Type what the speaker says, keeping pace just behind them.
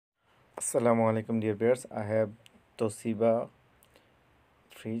Assalamu alaikum dear viewers. I have Toshiba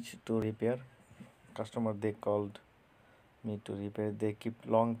fridge to repair. Customer they called me to repair. They keep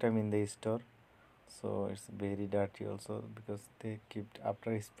long time in the store, so it's very dirty also because they kept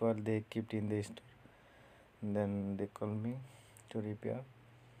after spoil they kept in the store. And then they call me to repair.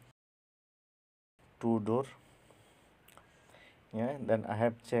 Two door. Yeah. Then I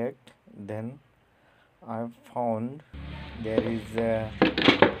have checked. Then I found there is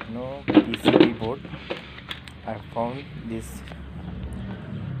no PCB board. I found this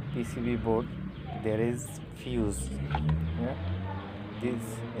PCB board. There is fuse. Yeah, this,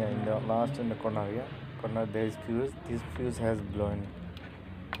 yeah, in the last in the corner, yeah, corner there is fuse. This fuse has blown.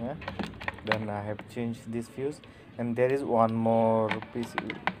 Yeah, then I have changed this fuse, and there is one more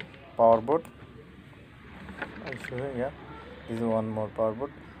PCB power board. I'll show you. Yeah, this is one more power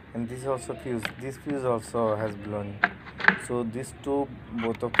board, and this is also fuse. This fuse also has blown. So these two,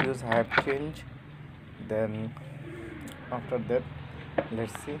 both of fuse I have changed. Then after that,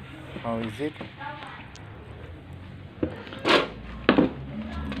 let's see how is it.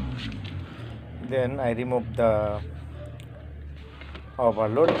 Then I remove the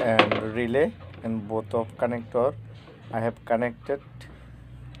overload and relay, and both of connector I have connected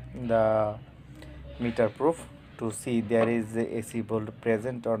the meter proof to see there is a AC volt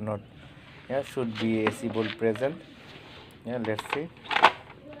present or not. Yeah, should be AC volt present. Yeah, let's see.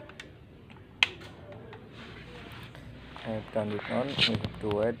 I have turned it on. We have to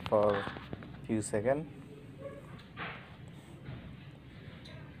wait for few seconds.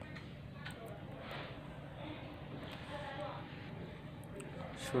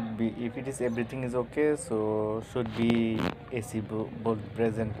 Should be, if it is everything is okay, so should be AC bolt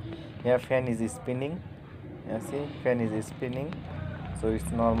present. Yeah, fan is spinning. Yeah, see, fan is spinning, so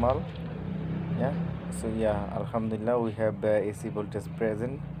it's normal. Yeah, so yeah, alhamdulillah, we have AC voltage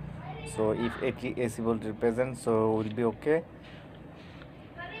present. So if AC voltage present, so will be okay.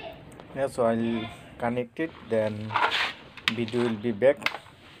 Yeah, so I'll connect it, then video will be back.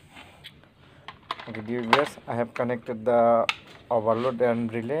 Okay dear viewers, I have connected the overload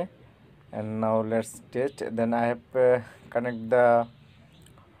and relay, and now let's test. Then I have connect the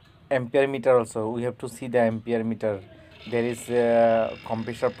ampere meter also. We have to see the ampere meter, there is a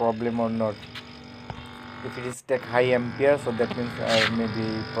compressor problem or not. If it is take high ampere, so that means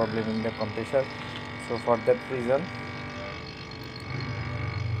maybe problem in the compressor. So for that reason,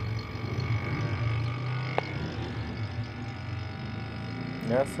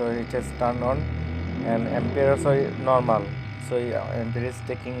 yeah, so it has turned on, and ampere also normal. So yeah, ampere is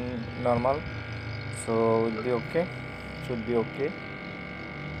taking normal, so will be okay, should be okay.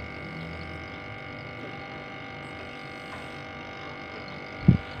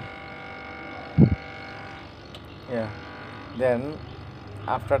 Yeah, then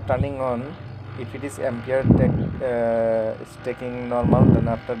after turning on, if it is ampere is taking normal, then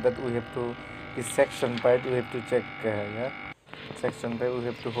after that we have to, this section pipe we have to check. Yeah, section pipe we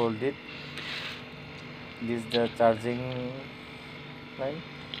have to hold it. This is the charging line,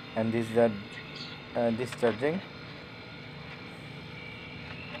 and this is the discharging.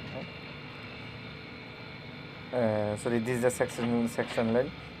 Sorry, this is the section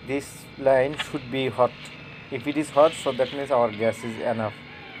line. This line should be hot. If it is hot, so that means our gas is enough.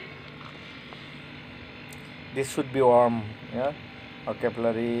 This should be warm. Yeah, our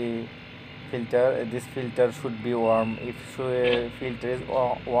capillary filter, this filter should be warm. If filter is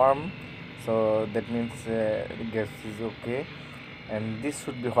warm, so that means the gas is okay. And this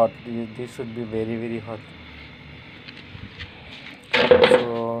should be hot. This should be very very hot.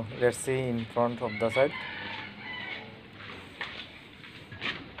 So let's see in front of the side.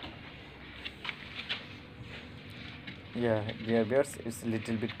 Yeah, dear viewers, it's a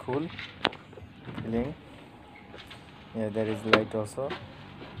little bit cool feeling. Yeah, there is light also.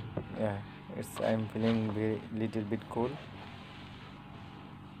 Yeah, I'm feeling very little bit cool.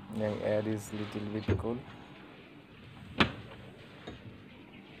 Yeah, air is little bit cool.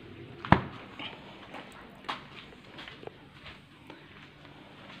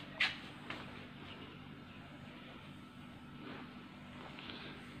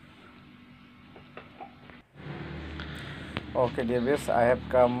 Okay dear viewers, I have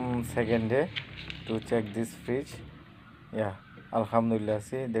come second day to check this fridge. Yeah, alhamdulillah,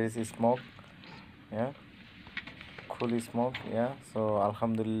 see there is smoke. Yeah, cool smoke. Yeah, so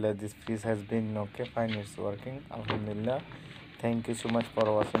alhamdulillah, this fridge has been okay, fine, it's working, alhamdulillah. Thank you so much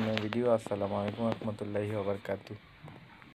for watching my video. Assalamu alaikum warahmatullahi wabarakatuh.